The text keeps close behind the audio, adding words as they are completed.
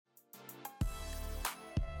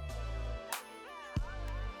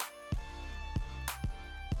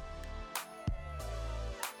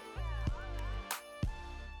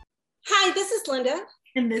this is Linda.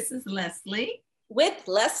 And this is Leslie. With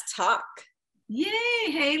Let's Talk. Yay.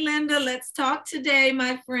 Hey, Linda, let's talk today,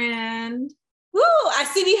 my friend. Woo, I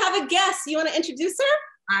see we have a guest. You want to introduce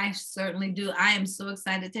her? I certainly do. I am so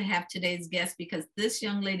excited to have today's guest because this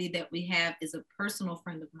young lady that we have is a personal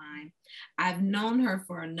friend of mine. I've known her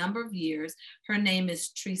for a number of years. Her name is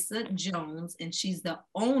Teresa Jones, and she's the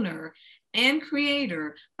owner and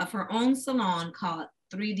creator of her own salon called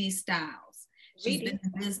 3D Styles. She's been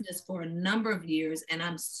in business for a number of years, and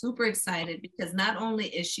I'm super excited because not only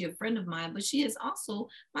is she a friend of mine, but she is also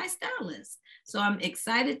my stylist. So I'm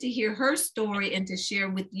excited to hear her story and to share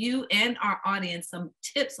with you and our audience some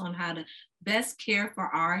tips on how to best care for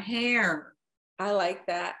our hair. I like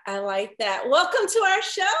that. I like that. Welcome to our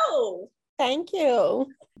show. Thank you.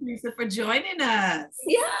 Teresa, for joining us.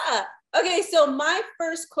 Yeah. Okay, so my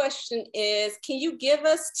first question is, can you give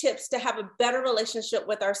us tips to have a better relationship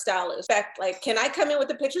with our stylist? In fact, like, can I come in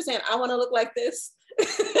with a picture saying, I want to look like this?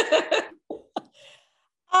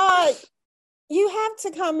 You have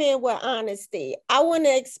to come in with honesty. I want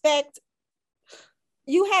to expect,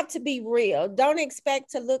 you have to be real. Don't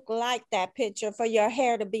expect to look like that picture for your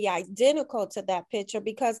hair to be identical to that picture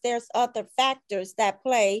because there's other factors that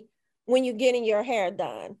play when you're getting your hair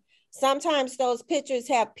done. Sometimes those pictures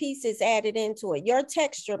have pieces added into it. Your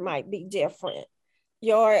texture might be different.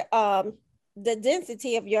 Your the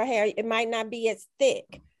density of your hair, it might not be as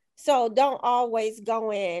thick. So don't always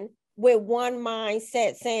go in with one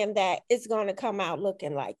mindset saying that it's going to come out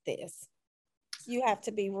looking like this. You have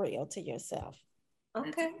to be real to yourself.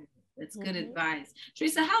 Okay. That's good advice.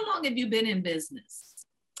 Teresa, how long have you been in business?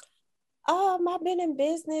 I've been in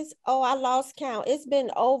business. Oh, I lost count. It's been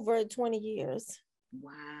over 20 years.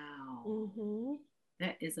 Wow. Mm-hmm.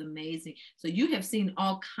 That is amazing. So you have seen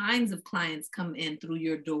all kinds of clients come in through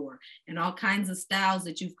your door and all kinds of styles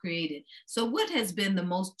that you've created. So what has been the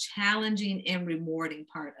most challenging and rewarding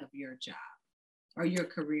part of your job or your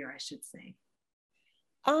career, I should say?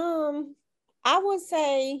 I would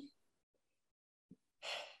say,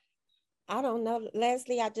 I don't know,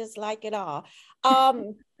 Leslie, I just like it all.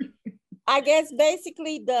 I guess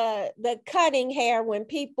basically the cutting hair when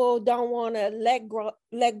people don't want to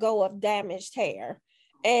let go of damaged hair.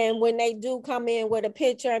 And when they do come in with a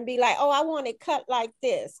picture and be like, oh, I want it cut like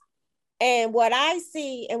this. And what I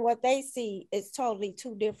see and what they see is totally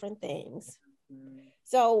two different things.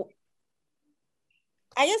 So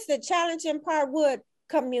I guess the challenging part would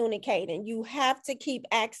communicating. You have to keep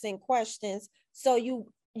asking questions so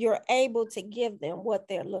you're able to give them what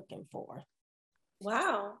they're looking for.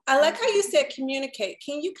 Wow. I like how you said communicate.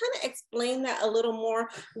 Can you kind of explain that a little more?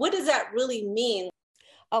 What does that really mean?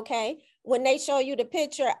 Okay. When they show you the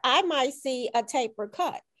picture, I might see a taper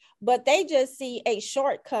cut, but they just see a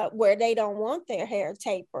shortcut where they don't want their hair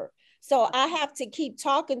tapered. So I have to keep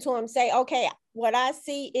talking to them, say, okay, what I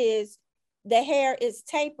see is the hair is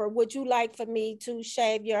tapered. Would you like for me to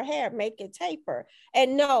shave your hair, make it taper?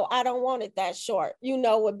 And no, I don't want it that short,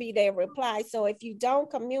 would be their reply. So if you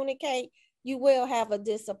don't communicate, you will have a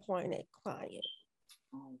disappointed client.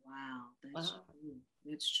 Oh, wow. That's true.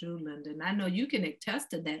 It's true, Linda. And I know you can attest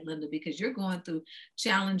to that, Linda, because you're going through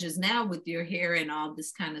challenges now with your hair and all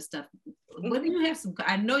this kind of stuff. What do you have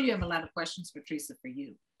I know you have a lot of questions for Teresa for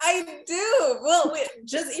you. I do. Well,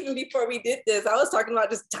 just even before we did this, I was talking about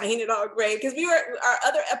just dyeing it all gray because our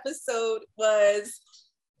other episode was,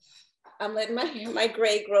 I'm letting my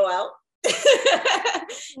gray grow out.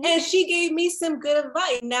 And she gave me some good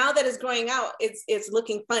advice. Now that it's growing out, it's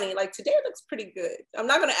looking funny. Like today it looks pretty good. I'm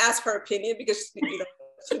not going to ask her opinion because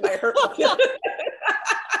she might hurt my feelings.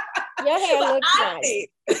 Your hair looks nice.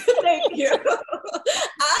 Thank you.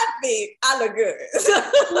 I think I look good.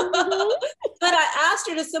 But I asked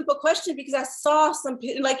her the simple question because I saw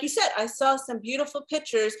like you said, I saw some beautiful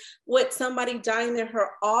pictures with somebody dyeing their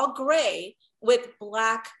hair all gray with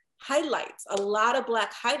black highlights, a lot of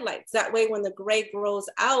black highlights. That way, when the gray grows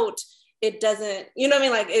out, it doesn't,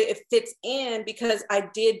 like it fits in because I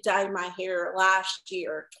did dye my hair last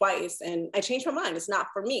year twice and I changed my mind. It's not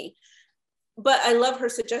for me. But I love her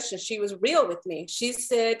suggestion. She was real with me. She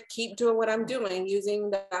said, keep doing what I'm doing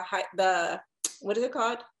using the what is it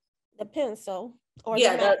called? The pencil or the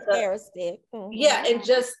hair stick. Mm-hmm. Yeah, and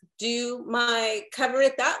just cover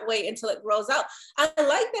it that way until it grows out. I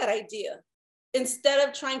like that idea. Instead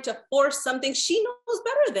of trying to force something, she knows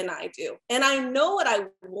better than I do. And I know what I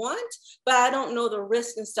want, but I don't know the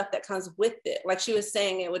risk and stuff that comes with it. Like she was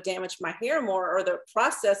saying, it would damage my hair more, or the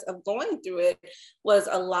process of going through it was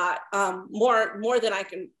a lot more than I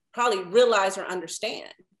can probably realize or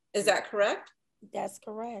understand. Is that correct? That's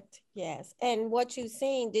correct. Yes. And what you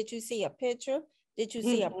seen, did you see a picture? Did you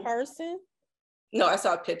see a person? No, I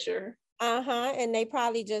saw a picture. And they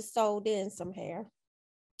probably just sold in some hair.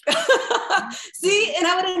 See, and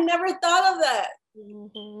I would have never thought of that.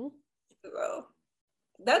 Mm-hmm. So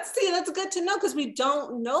that's good to know, because we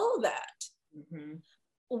don't know that. Mm-hmm.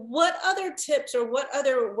 What other tips or what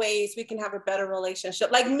other ways we can have a better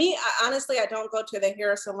relationship? Like me, honestly, I don't go to the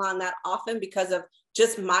hair salon that often because of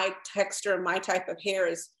just my texture, my type of hair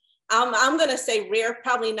is, I'm going to say rare,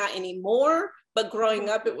 probably not anymore, but growing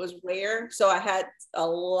up it was rare. So I had a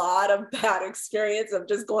lot of bad experience of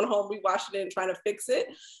just going home, rewashing it and trying to fix it,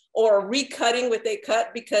 or recutting what they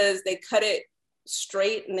cut because they cut it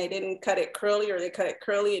straight and they didn't cut it curly, or they cut it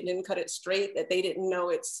curly and didn't cut it straight, that they didn't know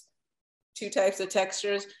it's two types of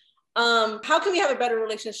textures. How can we have a better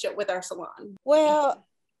relationship with our salon? Well,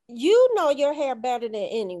 you know your hair better than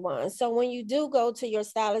anyone. So when you do go to your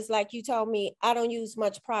stylist, like you told me, I don't use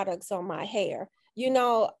much products on my hair. You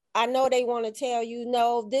know, I know they want to tell you,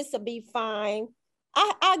 no, this will be fine.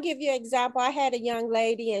 I'll give you an example. I had a young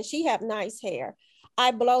lady and she had nice hair.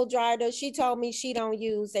 I blow dried her. She told me she don't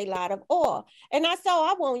use a lot of oil. And I said,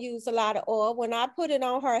 I won't use a lot of oil. When I put it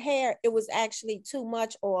on her hair, it was actually too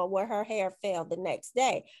much oil where her hair fell the next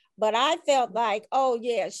day. But I felt like, oh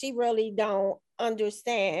yeah, she really don't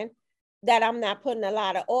understand that I'm not putting a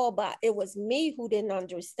lot of oil, but it was me who didn't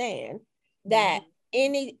understand that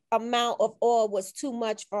any amount of oil was too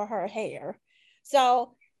much for her hair.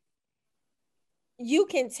 So you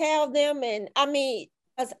can tell them, and I mean,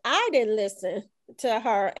 because I didn't listen to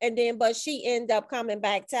her, and then but she ended up coming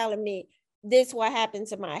back telling me this what happened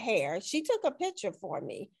to my hair. She took a picture for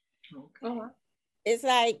me. Okay. It's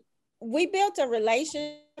like we built a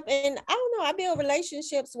relationship, and I don't know, I build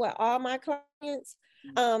relationships with all my clients,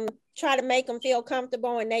 try to make them feel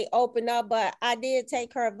comfortable and they open up. But I did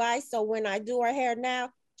take her advice, so when I do her hair now,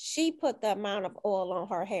 she put the amount of oil on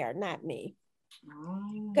her hair, not me.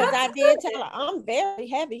 Because I did tell her I'm very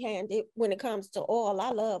heavy-handed when it comes to oil. I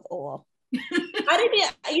love oil.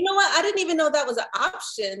 You know what? I didn't even know that was an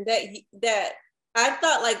option, that I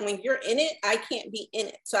thought like when you're in it, I can't be in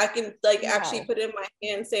it. So I can like actually put it in my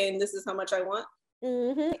hand saying, this is how much I want.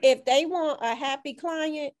 If they want a happy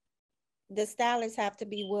client, the stylists have to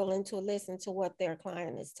be willing to listen to what their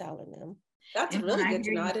client is telling them. That's really good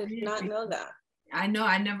to know. I did not know that. I know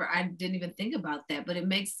I didn't even think about that, but it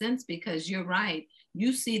makes sense because you're right.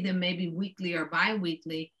 You see them maybe weekly or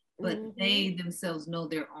bi-weekly, but they themselves know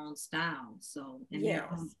their own style. So, and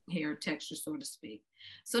their own hair texture, so to speak.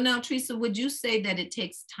 So now, Teresa, would you say that it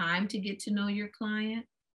takes time to get to know your client?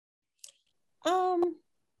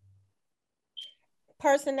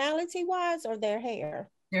 Personality wise or their hair?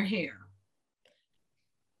 Their hair.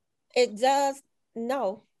 It does.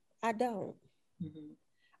 No, I don't.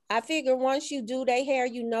 I figure once you do their hair,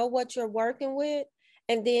 you know what you're working with.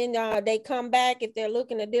 And then they come back, if they're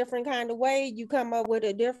looking a different kind of way, you come up with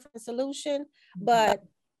a different solution. But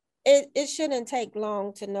it shouldn't take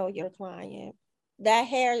long to know your client. That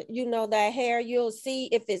hair, you'll see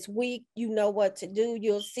if it's weak, you know what to do.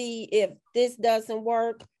 You'll see if this doesn't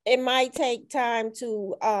work. It might take time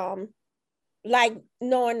to like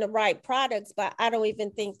knowing the right products, but I don't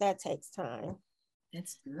even think that takes time.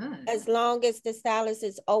 That's good. As long as the stylist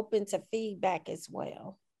is open to feedback as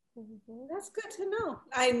well. That's good to know.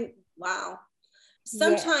 Wow.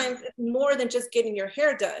 Sometimes it's more than just getting your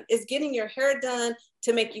hair done. It's getting your hair done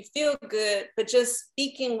to make you feel good, but just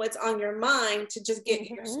speaking what's on your mind to just get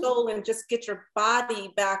your soul and just get your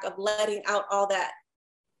body back of letting out all that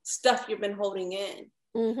stuff you've been holding in.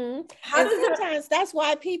 Sometimes that's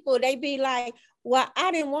why people, they be like, well,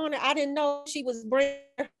 I didn't know she was bringing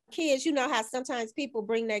her kids. You know how sometimes people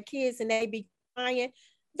bring their kids and they be crying.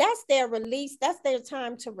 That's their release. That's their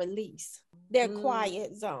time to release, their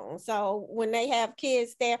quiet zone. So when they have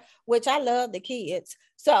kids there, which I love the kids.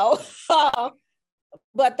 So,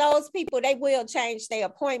 but those people, they will change their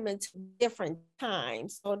appointment to different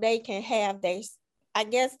times so they can have their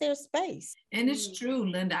space. And it's true,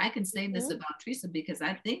 Linda. I can say this about Teresa because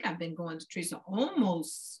I think I've been going to Teresa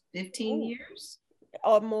almost 15 years.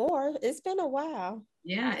 Or more. It's been a while.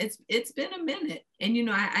 Yeah, it's been a minute. And you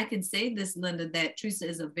know, I can say this, Linda, that Teresa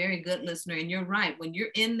is a very good listener. And you're right. When you're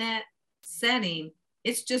in that setting,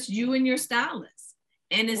 it's just you and your stylist.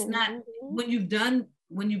 And it's not when you've been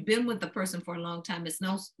with the person for a long time, it's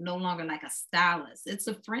no longer like a stylist. It's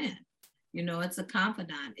a friend. You know, it's a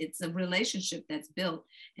confidant. It's a relationship that's built.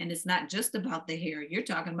 And it's not just about the hair. You're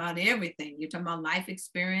talking about everything. You're talking about life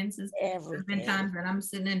experiences. There's been times that I'm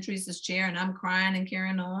sitting in Teresa's chair and I'm crying and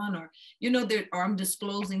carrying on, or, you know, or I'm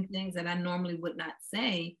disclosing things that I normally would not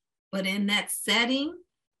say. But in that setting,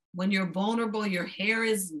 when you're vulnerable, your hair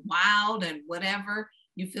is wild and whatever,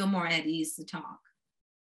 you feel more at ease to talk.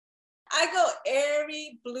 I go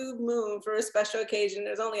every blue moon for a special occasion.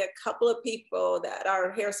 There's only a couple of people that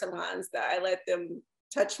are hair salons that I let them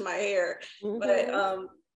touch my hair. But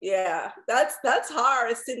yeah, that's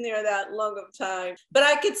hard sitting there that long of time. But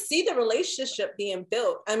I could see the relationship being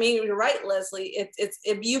built. I mean, you're right, Leslie. It's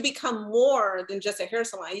if you become more than just a hair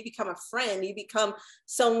salon, you become a friend. You become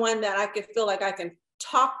someone that I could feel like I can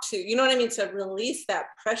talk to. You know what I mean? To release that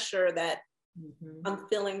pressure that I'm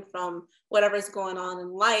feeling from whatever's going on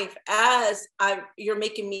in life, as you're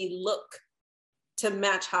making me look to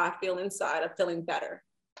match how I feel inside of feeling better.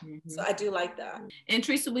 So I do like that. And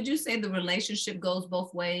Teresa, would you say the relationship goes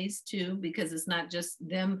both ways too? Because it's not just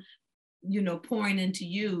them, you know, pouring into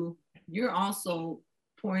you, you're also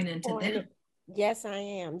pouring into them. Yes, I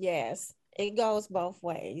am. Yes, it goes both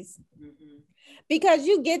ways. Because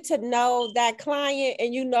you get to know that client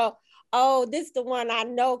and you know, oh, this is the one I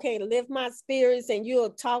know can lift my spirits, and you'll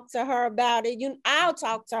talk to her about it. I'll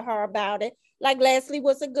talk to her about it. Like Leslie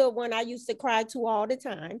was a good one I used to cry to all the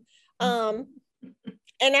time.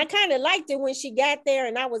 And I kind of liked it when she got there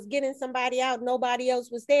and I was getting somebody out, nobody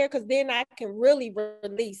else was there, because then I can really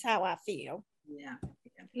release how I feel. Yeah.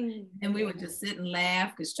 And we would just sit and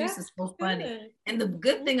laugh because Teresa's so funny. And the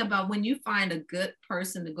good thing about when you find a good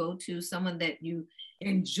person to go to, someone that you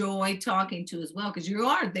enjoy talking to as well, because you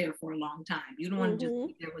are there for a long time. You don't want to just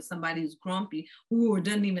be there with somebody who's grumpy or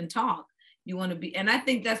doesn't even talk. You want to be, and I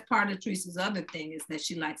think that's part of Teresa's other thing is that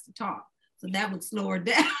she likes to talk. So that would slow her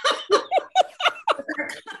down.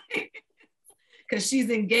 Because she's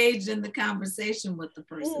engaged in the conversation with the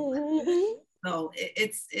person. So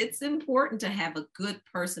it's important to have a good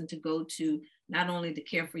person to go to, not only to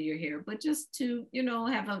care for your hair, but just to, you know,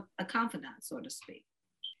 have a confidant, so to speak.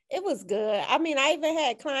 It was good. I mean, I even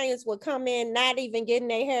had clients would come in not even getting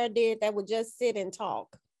their hair did, that would just sit and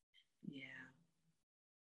talk. Yeah.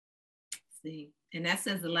 See, and that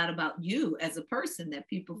says a lot about you as a person, that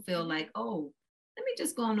people feel like, oh, let me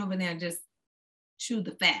just go on over there and just chew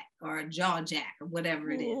the fat or jaw jack or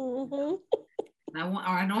whatever it is.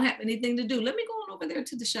 I don't have anything to do. Let me go on over there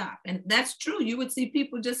to the shop. And that's true. You would see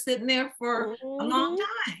people just sitting there for a long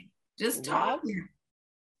time, just talking.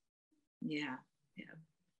 Yeah.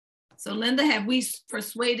 So Linda, have we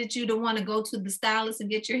persuaded you to want to go to the stylist and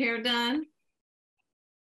get your hair done?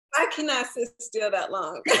 I cannot sit still that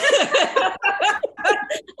long.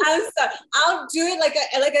 I'm sorry. I'll do it like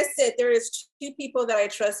I said. There is 2 people that I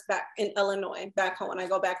trust back in Illinois, back home. When I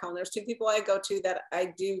go back home, there's 2 people I go to that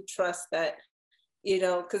I do trust, that, you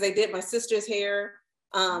know, because they did my sister's hair.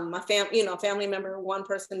 My family member, one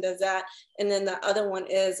person does that, and then the other one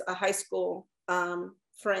is a high school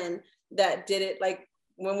friend that did it like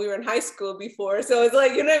when we were in high school before. So it's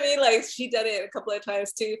like, you know what I mean? Like she did it a couple of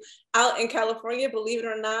times too. Out in California, believe it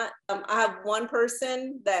or not, I have one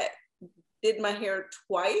person that did my hair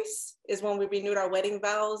twice, is when we renewed our wedding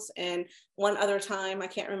vows, and one other time, I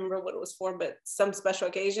can't remember what it was for, but some special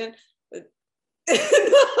occasion. But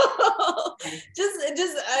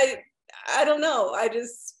I don't know.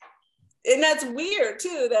 And that's weird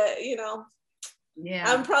too, that, you know,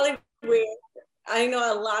 I'm probably weird. I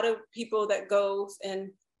know a lot of people that goes, and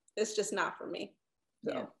it's just not for me.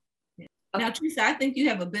 So. Yeah. Now, Teresa, I think you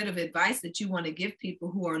have a bit of advice that you want to give people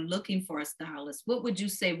who are looking for a stylist. What would you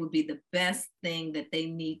say would be the best thing that they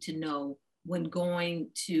need to know when going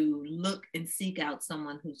to look and seek out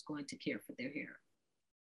someone who's going to care for their hair?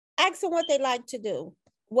 Ask them what they like to do.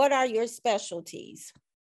 What are your specialties?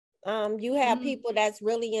 You have people that's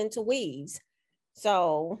really into weaves.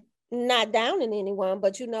 So not downing anyone,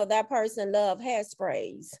 but you know, that person love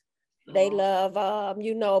hairsprays. They love,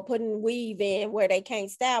 you know, putting weave in where they can't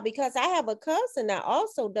style, because I have a cousin that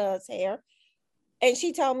also does hair, and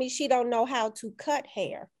she told me she don't know how to cut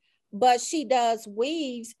hair, but she does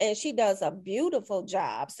weaves and she does a beautiful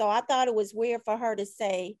job. So I thought it was weird for her to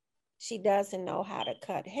say she doesn't know how to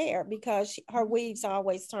cut hair, because her weaves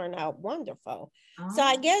always turn out wonderful. So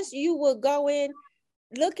I guess you will go in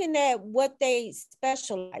looking at what they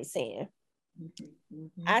specialize in.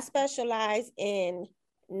 I specialize in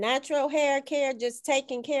natural hair care, just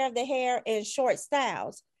taking care of the hair in short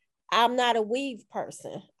styles. I'm not a weave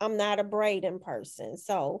person. I'm not a braiding person.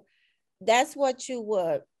 So that's what you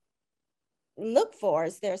would look for,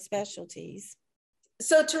 is their specialties.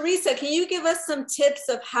 So Teresa, can you give us some tips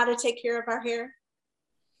of how to take care of our hair?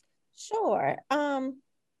 Sure.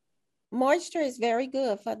 Moisture is very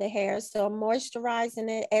good for the hair. So moisturizing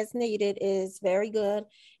it as needed is very good.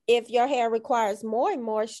 If your hair requires more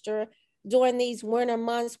moisture during these winter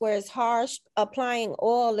months where it's harsh, applying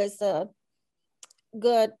oil is a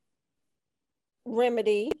good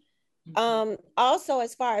remedy. Also,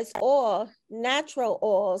 as far as oil, natural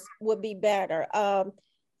oils would be better.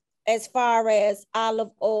 as far as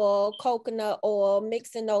olive oil, coconut oil,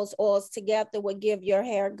 mixing those oils together will give your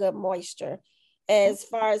hair good moisture. As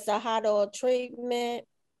far as the hot oil treatment,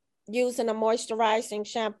 using a moisturizing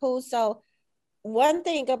shampoo. So one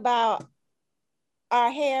thing about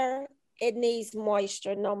our hair, it needs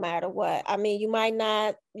moisture no matter what. I mean, you might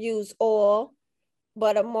not use oil,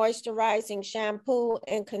 but a moisturizing shampoo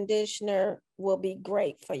and conditioner will be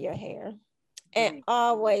great for your hair. And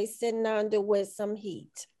always sitting under with some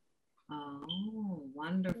heat. Oh,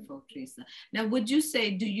 wonderful, Teresa. Now, would you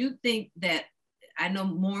say, do you think that, I know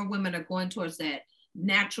more women are going towards that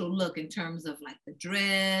natural look in terms of like the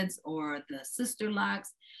dreads or the sister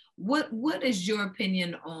locks. What is your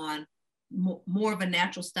opinion on more of a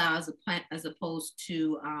natural style as opposed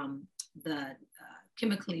to the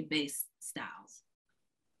chemically based styles?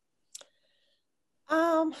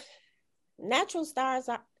 Natural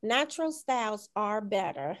styles are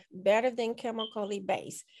better than chemically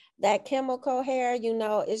based. That chemical hair, you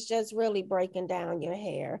know, is just really breaking down your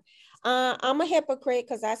hair. I'm a hypocrite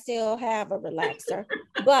because I still have a relaxer,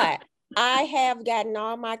 but I have gotten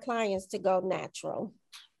all my clients to go natural.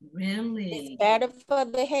 Really? It's better for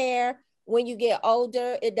the hair. When you get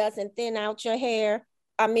older, it doesn't thin out your hair.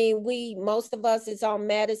 I mean, most of us is on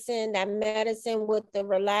medicine. That medicine with the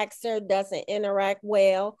relaxer doesn't interact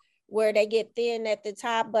well, where they get thin at the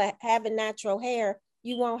top, but having natural hair,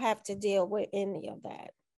 you won't have to deal with any of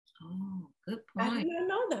that. Oh, good point. I didn't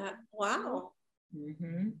know that. Wow.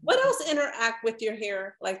 Mm-hmm. What else interact with your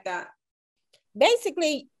hair like that?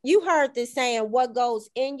 Basically, you heard this saying, what goes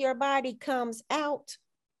in your body comes out.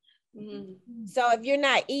 Mm-hmm. So if you're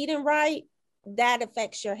not eating right, that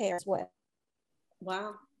affects your hair as well.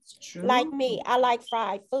 Wow. It's true. Like me, I like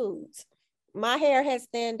fried foods. My hair has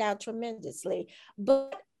thinned out tremendously,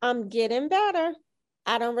 but I'm getting better.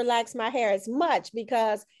 I don't relax my hair as much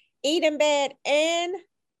because eating bad and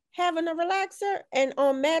having a relaxer and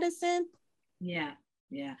on medicine. Yeah.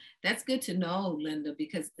 That's good to know, Linda,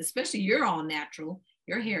 because especially you're all natural.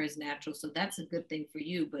 Your hair is natural, so that's a good thing for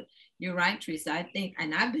you. But you're right, Teresa. I think,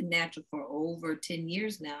 and I've been natural for over 10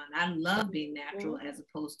 years now, and I love being natural as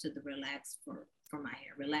opposed to the relax for my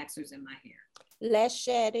hair, relaxers in my hair. Less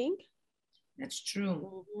shedding. That's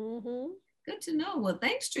true. Mm-hmm. Good to know. Well,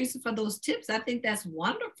 thanks, Teresa, for those tips. I think that's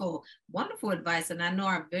wonderful, wonderful advice. And I know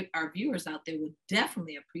our viewers out there would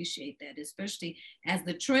definitely appreciate that, especially as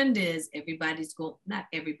the trend is everybody's going, not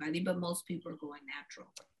everybody, but most people are going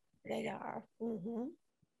natural. They are. Mm-hmm.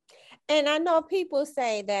 And I know people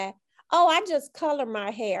say that, oh, I just color my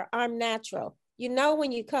hair. I'm natural. You know,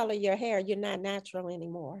 when you color your hair, you're not natural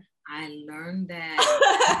anymore. I learned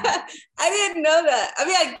that. I didn't know that. I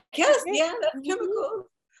mean, I guess, yeah, that's chemical.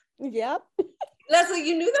 Yep. Leslie,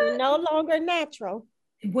 you knew that? You're no longer natural.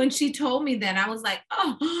 When she told me that, I was like,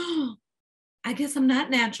 oh, I guess I'm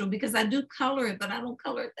not natural because I do color it, but I don't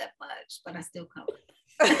color it that much, but I still color it.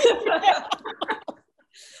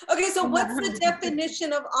 Okay, so what's the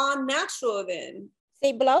definition of on natural then?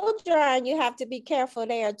 See, blow drying, you have to be careful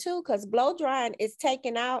there too, because blow drying is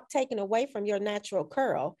taken away from your natural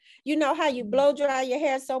curl. You know how you blow dry your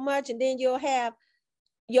hair so much and then you'll have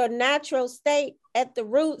your natural state at the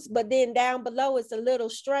roots, but then down below it's a little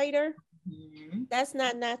straighter. Mm-hmm. That's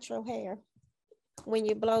not natural hair when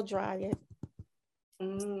you blow dry it.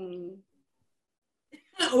 Mm.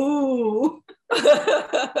 Ooh.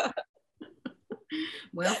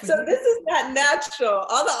 Well, so this is not natural.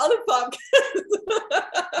 All the other podcasts.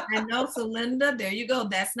 I know. So Linda, there you go.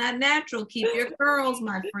 That's not natural. Keep your curls,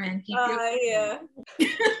 my friend. Keep your curls. Yeah.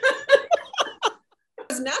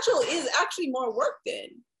 Because natural is actually more work than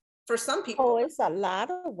for some people. Oh, it's a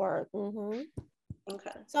lot of work. Mm-hmm.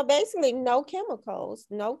 Okay. So basically, no chemicals,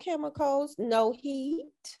 no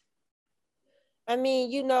heat. I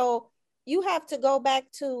mean, you know, you have to go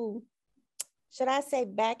back to, should I say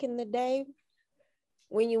back in the day?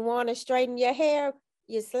 When you want to straighten your hair,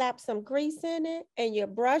 you slap some grease in it and you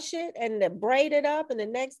brush it and then braid it up. And the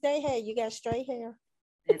next day, hey, you got straight hair.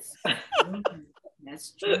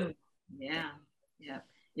 That's true. Yeah.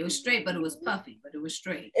 It was straight, but it was puffy, but it was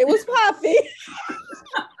straight. It was puffy.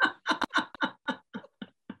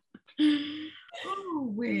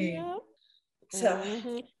 Oh, wait. Yeah. So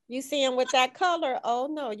you see him with that color. Oh,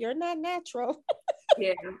 no, you're not natural.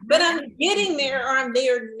 Yeah, but I'm getting there, or I'm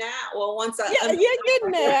there now. Well, once you're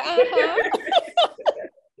getting there.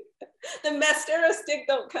 The mascara stick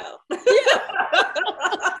don't count.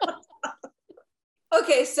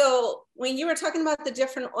 Okay, so when you were talking about the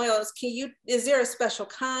different oils, is there a special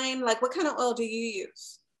kind? Like, what kind of oil do you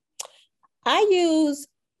use? I use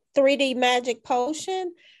 3D Magic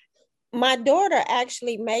Potion. My daughter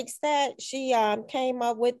actually makes that. She came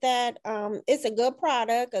up with that. It's a good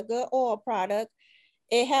product, a good oil product.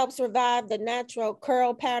 It helps revive the natural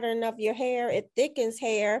curl pattern of your hair. It thickens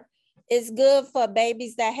hair. It's good for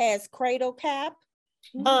babies that has cradle cap,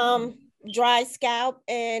 dry scalp,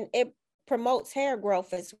 and it promotes hair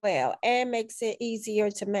growth as well and makes it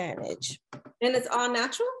easier to manage. And it's all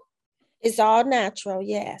natural? It's all natural,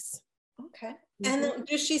 yes. Okay. And then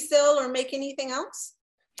does she sell or make anything else?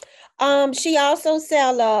 She also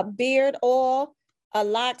sell a beard oil, a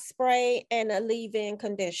lock spray, and a leave-in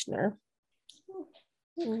conditioner.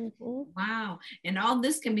 Wow. And all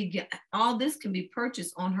this can be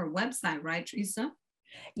purchased on her website, right, Teresa?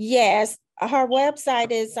 Yes, her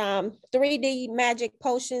website is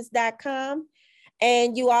 3dmagicpotions.com.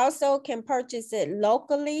 And you also can purchase it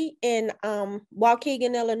locally in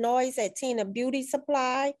Waukegan, Illinois at Tina Beauty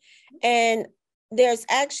Supply. And there's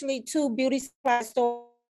actually 2 beauty supply stores.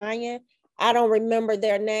 I don't remember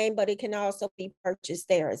their name, but it can also be purchased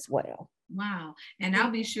there as well. Wow. And I'll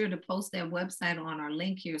be sure to post that website on our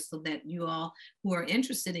link here so that you all who are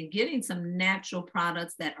interested in getting some natural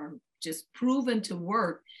products that are just proven to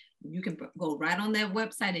work, you can go right on that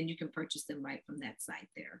website and you can purchase them right from that site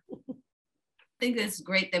there. I think it's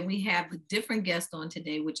great that we have a different guest on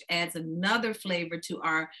today, which adds another flavor to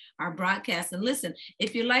our broadcast. And listen,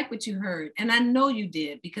 if you like what you heard, and I know you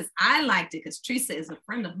did because I liked it because Teresa is a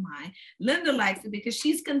friend of mine. Linda likes it because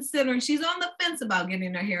she's on the fence about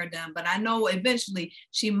getting her hair done, but I know eventually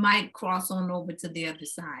she might cross on over to the other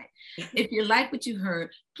side. If you like what you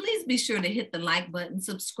heard, please be sure to hit the like button,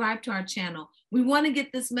 subscribe to our channel. We want to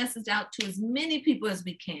get this message out to as many people as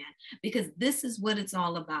we can because this is what it's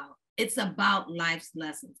all about. It's about life's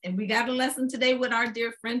lessons. And we got a lesson today with our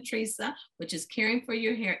dear friend Teresa, which is caring for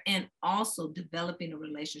your hair and also developing a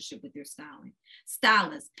relationship with your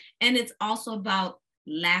stylist. And it's also about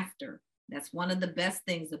laughter. That's one of the best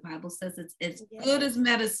things. The Bible says it's good as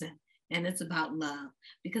medicine. And it's about love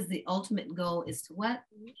because the ultimate goal is to what?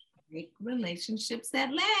 Make relationships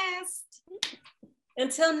that last.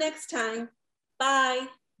 Until next time, bye.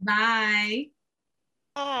 Bye.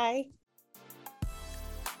 Bye.